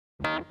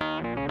Hey,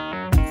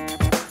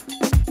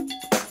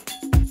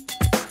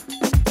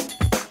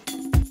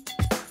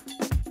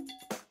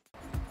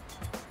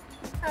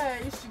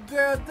 it's your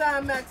girl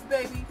Dymax,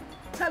 baby.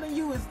 Telling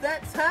you it's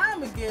that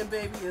time again,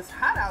 baby. It's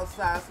hot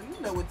outside, so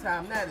you know what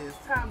time that is.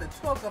 Time to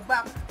talk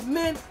about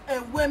men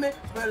and women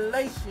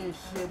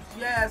relationships.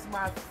 Yes,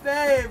 my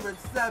favorite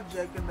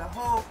subject in the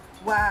whole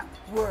wide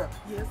world.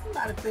 Yeah, there's a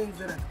lot of things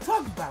that I can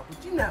talk about,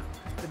 but you know,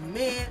 the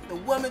man, the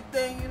woman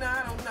thing, you know,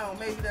 I don't know.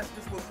 Maybe that's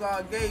just what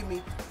God gave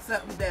me,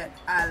 something that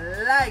I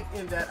like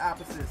in that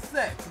opposite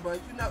sex. But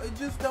you know, it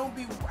just don't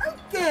be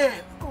working.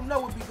 Don't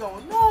know what be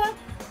going on.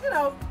 You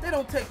know, they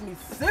don't take me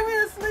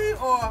seriously,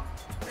 or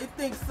they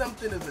think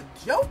something is a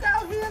joke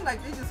out here,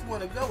 like they just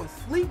want to go and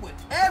sleep with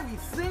every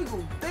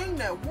single thing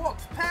that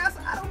walks past.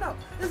 I don't know.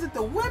 Is it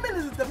the women?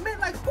 Is it the men?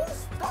 Like,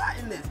 who's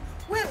starting this?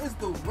 Where is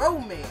the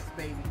romance,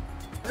 baby?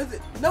 Is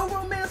it no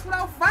romance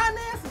without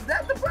finance? Is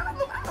that the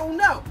problem? I don't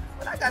know.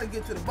 But I got to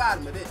get to the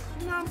bottom of this.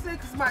 You know what I'm saying?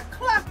 Because my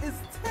clock is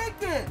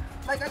ticking.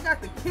 Like, I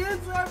got the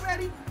kids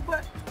already,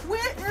 but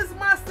where is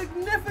my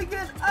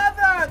significant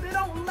other? They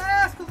don't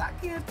last because I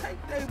can't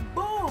take their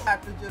boo. I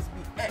have to just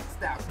be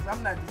X'd out because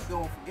I'm not just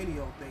going for any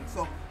old thing.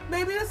 So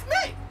maybe it's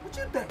me. What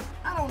you think?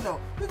 I don't know.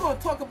 We're going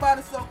to talk about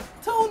it, so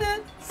tune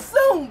in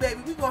soon,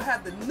 baby. We're going to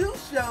have the new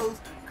shows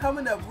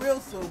coming up real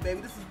soon,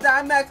 baby. This is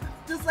Dymax.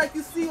 Just like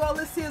you see all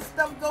this here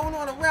stuff going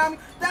on around me,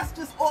 that's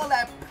just all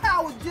that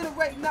power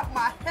generating up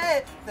my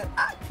head that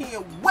I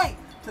can't wait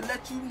to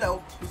let you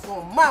know what's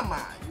on my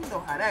mind. You know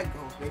how that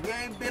goes, baby.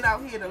 I ain't been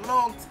out here in a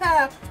long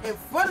time in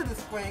front of the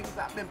screen because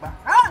I've been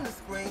behind the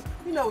screen.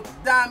 You know, the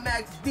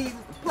Dymax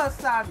divas, the plus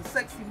size, the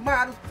sexy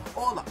models,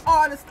 all the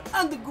artists, the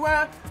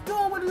underground,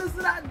 doing what it is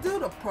that I do,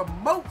 the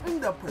promoting,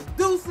 the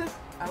producing,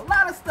 a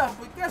lot of stuff.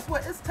 But guess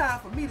what? It's time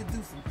for me to do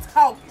some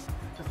talking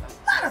because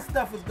a lot of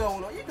stuff is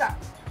going on. You got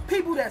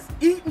people that's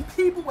eating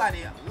people while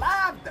they're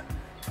alive,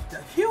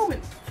 the human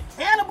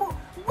cannibal.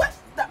 What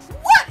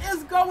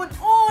is going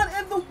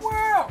on in the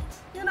world?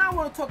 You know, I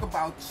want to talk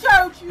about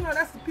church. You know,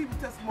 that's the people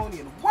testimony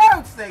in the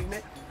word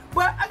segment.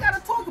 But I got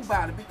to talk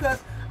about it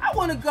because I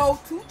want to go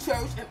to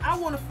church and I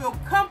want to feel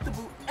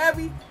comfortable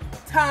every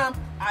time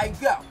I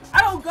go.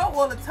 I don't go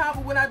all the time,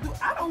 but when I do,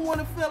 I don't want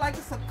to feel like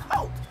it's a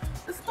cult.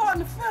 It's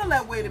starting to feel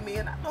that way to me.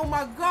 And I know,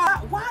 my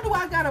God, why do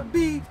I got to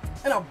be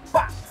in a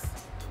box?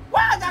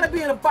 Why I gotta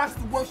be in a box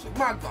to worship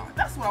my God?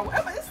 That's what I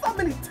want. It's so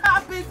many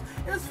topics,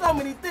 it's so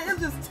many things.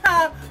 It's just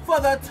time for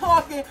the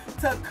talking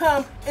to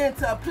come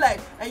into play.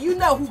 And you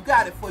know who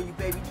got it for you,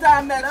 baby.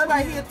 Dymax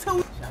right here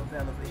too. Shout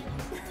out, baby.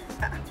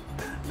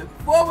 Look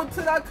forward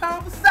to our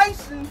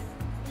conversations.